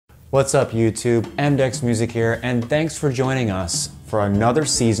What's up YouTube, mDecks Music here, and thanks for joining us for another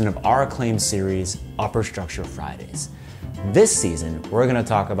season of our acclaimed series, Upper Structure Fridays. This season, we're going to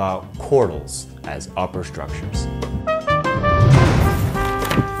talk about quartals as upper structures.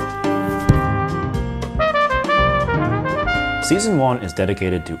 Season 1 is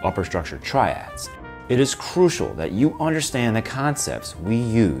dedicated to upper structure triads. It is crucial that you understand the concepts we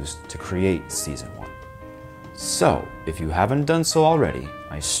used to create Season 1. So, if you haven't done so already,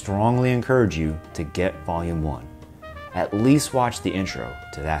 I strongly encourage you to get Volume 1. At least watch the intro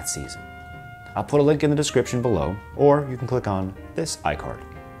to that season. I'll put a link in the description below, or you can click on this iCard.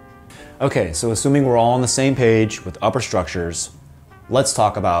 Okay, so assuming we're all on the same page with upper structures, let's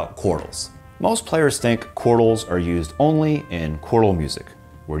talk about quartals. Most players think quartals are used only in quartal music,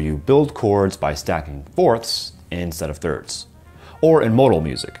 where you build chords by stacking fourths instead of thirds, or in modal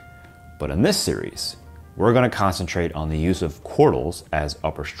music. But in this series, we're going to concentrate on the use of quartals as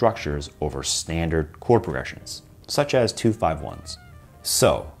upper structures over standard chord progressions, such as 2-5-1s.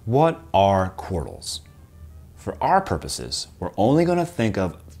 So, what are quartals? For our purposes, we're only going to think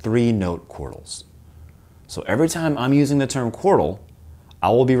of 3-note quartals. So every time I'm using the term quartal, I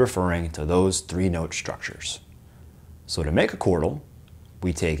will be referring to those 3-note structures. So to make a quartal,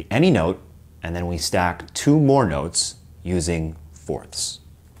 we take any note and then we stack 2 more notes using fourths.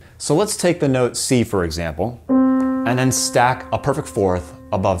 So let's take the note C, for example, and then stack a perfect fourth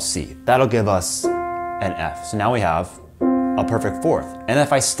above C. That'll give us an F. So now we have a perfect fourth. And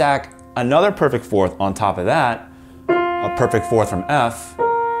if I stack another perfect fourth on top of that, a perfect fourth from F,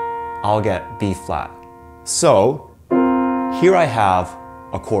 I'll get B flat. So here I have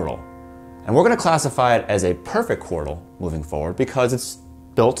a quartal. And we're going to classify it as a perfect quartal moving forward because it's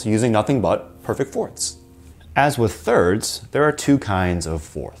built using nothing but perfect fourths. As with thirds, there are 2 kinds of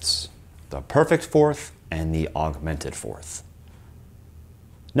fourths, the perfect fourth and the augmented fourth.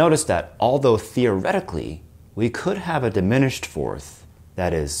 Notice that although theoretically we could have a diminished fourth,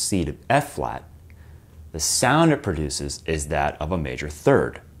 that is C to F flat, the sound it produces is that of a major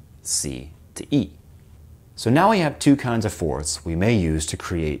third, C to E. So now we have 2 kinds of fourths we may use to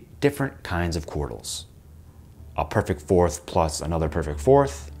create different kinds of quartals. A perfect fourth plus another perfect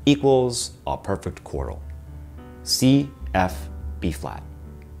fourth equals a perfect quartal. C, F, B flat.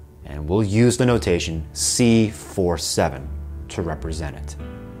 And we'll use the notation C4-7 to represent it.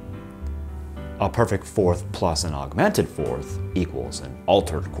 A perfect fourth plus an augmented fourth equals an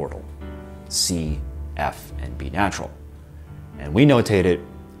altered quartal. C, F, and B natural. And we notate it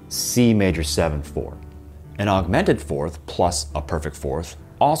C major 7-4. An augmented fourth plus a perfect fourth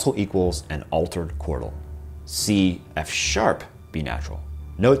also equals an altered quartal. C, F sharp, B natural,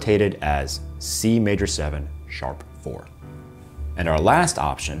 notated as C major 7 sharp 4. And our last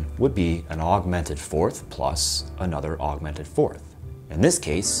option would be an augmented fourth plus another augmented fourth. In this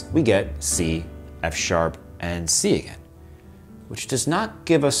case, we get C, F sharp, and C again, which does not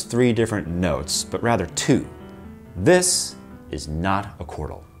give us 3 different notes, but rather 2. This is not a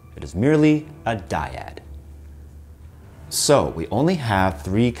quartal. It is merely a dyad. So we only have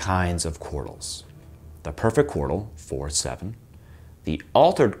 3 kinds of quartals. The perfect quartal, 4-7, the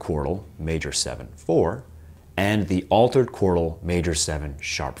altered quartal, major 7-4, and the altered quartal, major 7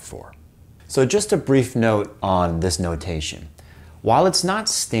 sharp 4. So just a brief note on this notation. While it's not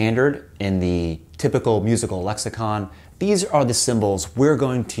standard in the typical musical lexicon, these are the symbols we're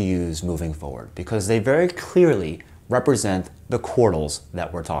going to use moving forward because they very clearly represent the quartals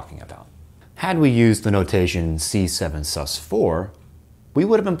that we're talking about. Had we used the notation C7 sus4, we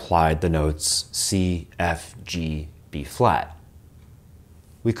would have implied the notes C, F, G, B flat.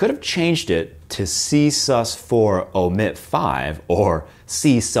 We could have changed it to C sus4 omit 5 or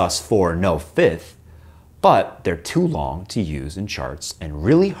C sus4 no 5th, but they're too long to use in charts and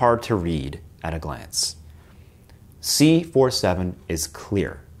really hard to read at a glance. C4-7 is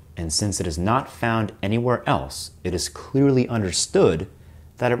clear, and since it is not found anywhere else, it is clearly understood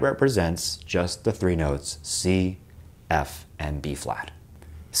that it represents just the 3 notes C, F, and B flat.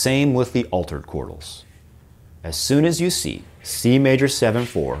 Same with the altered quartals. As soon as you see C major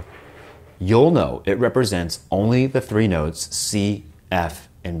 7-4, you'll know it represents only the 3 notes C, F,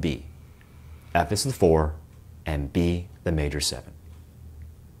 and B. F is the 4, and B the major 7.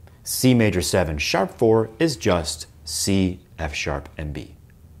 C major 7 sharp 4 is just C, F sharp, and B.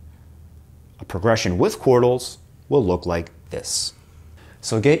 A progression with quartals will look like this.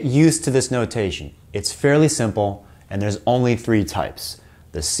 So get used to this notation. It's fairly simple, and there's only 3 types.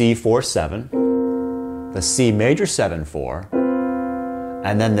 The C4-7, the C major 7-4,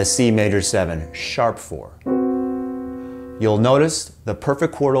 and then the C major 7 sharp 4. You'll notice the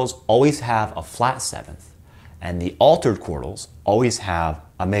perfect quartals always have a flat 7th, and the altered quartals always have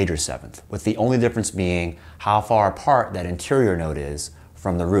a major seventh, with the only difference being how far apart that interior note is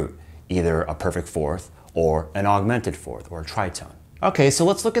from the root, either a perfect fourth or an augmented fourth or a tritone. Okay, so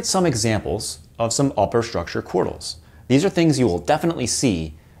let's look at some examples of some upper structure quartals. These are things you will definitely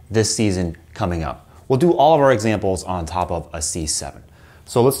see this season coming up. We'll do all of our examples on top of a C7.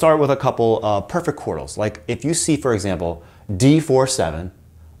 So let's start with a couple of perfect quartals. Like if you see, for example, D4-7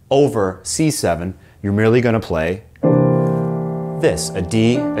 over C7, you're merely going to play this, a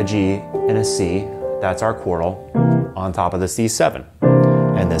D, a G, and a C. That's our quartal on top of the C7.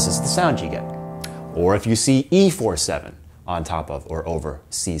 And this is the sound you get. Or if you see E4-7 on top of or over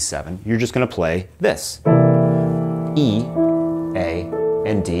C7, you're just going to play this. E, A,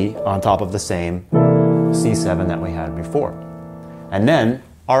 and D on top of the same C7 that we had before. And then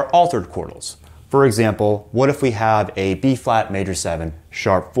our altered quartals. For example, what if we have a B flat major 7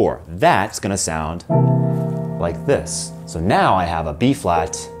 sharp 4? That's going to sound like this. So now I have a B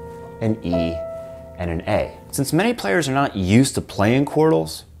flat, an E, and an A. Since many players are not used to playing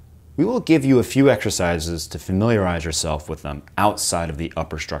quartals, we will give you a few exercises to familiarize yourself with them outside of the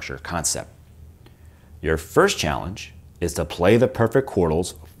upper structure concept. Your first challenge is to play the perfect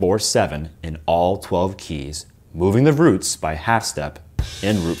quartals 4-7 in all 12 keys, moving the roots by half step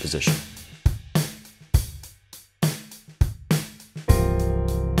in root position.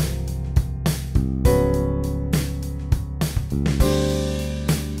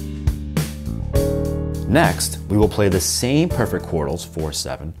 Next, we will play the same perfect quartals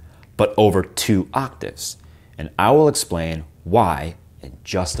 4-7, but over 2 octaves, and I will explain why in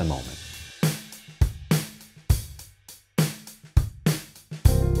just a moment.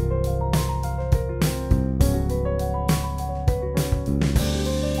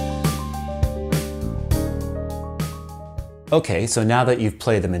 Okay, so now that you've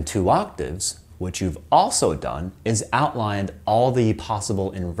played them in 2 octaves, what you've also done is outlined all the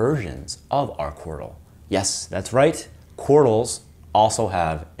possible inversions of our quartal. Yes, that's right, quartals also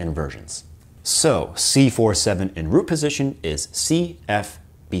have inversions. So C4-7 in root position is C, F,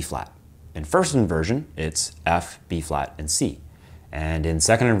 B flat. In first inversion, it's F, B flat, and C. And in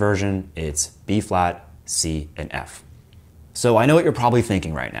second inversion, it's B flat, C, and F. So I know what you're probably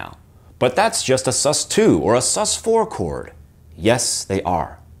thinking right now, but that's just a sus2 or a sus4 chord. Yes, they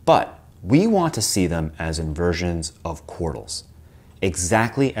are, but we want to see them as inversions of quartals,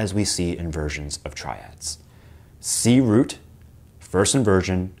 exactly as we see inversions of triads. C root, first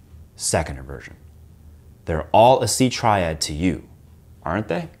inversion, second inversion. They're all a C triad to you, aren't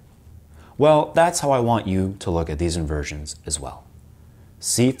they? Well, that's how I want you to look at these inversions as well.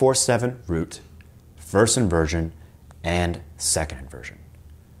 C4-7 root, first inversion, and second inversion.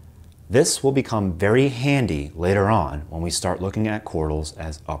 This will become very handy later on when we start looking at quartals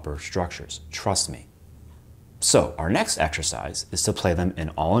as upper structures. Trust me. So our next exercise is to play them in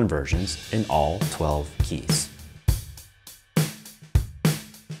all inversions in all 12 keys.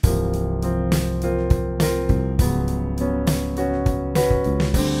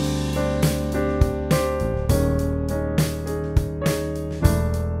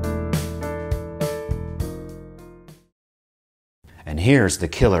 And here's the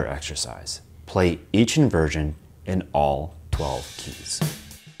killer exercise. Play each inversion in all 12 keys.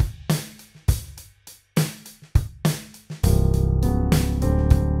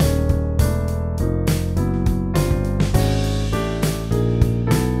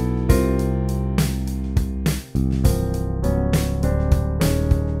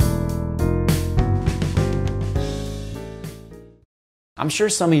 I'm sure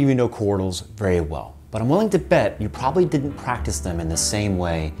some of you know quartals very well, but I'm willing to bet you probably didn't practice them in the same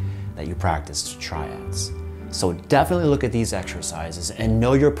way that you practiced triads. So definitely look at these exercises and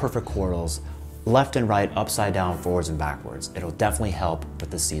know your perfect quartals left and right, upside down, forwards and backwards. It'll definitely help with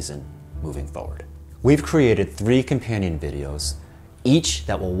the season moving forward. We've created 3 companion videos, each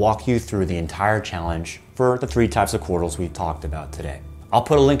that will walk you through the entire challenge for the 3 types of quartals we've talked about today. I'll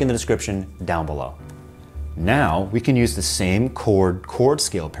put a link in the description down below. Now we can use the same chord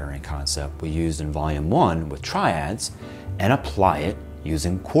scale pairing concept we used in volume 1 with triads and apply it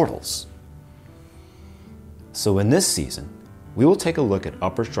using quartals. So in this season, we will take a look at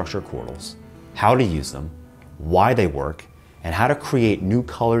upper structure quartals, how to use them, why they work, and how to create new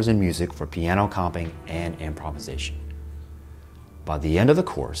colors in music for piano comping and improvisation. By the end of the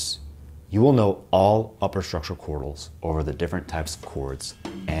course, you will know all upper structure quartals over the different types of chords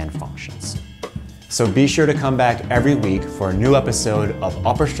and functions. So be sure to come back every week for a new episode of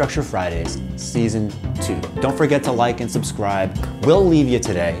Upper Structure Fridays, Season 2. Don't forget to like and subscribe. We'll leave you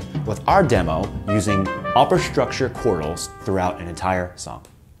today with our demo using upper structure quartals throughout an entire song.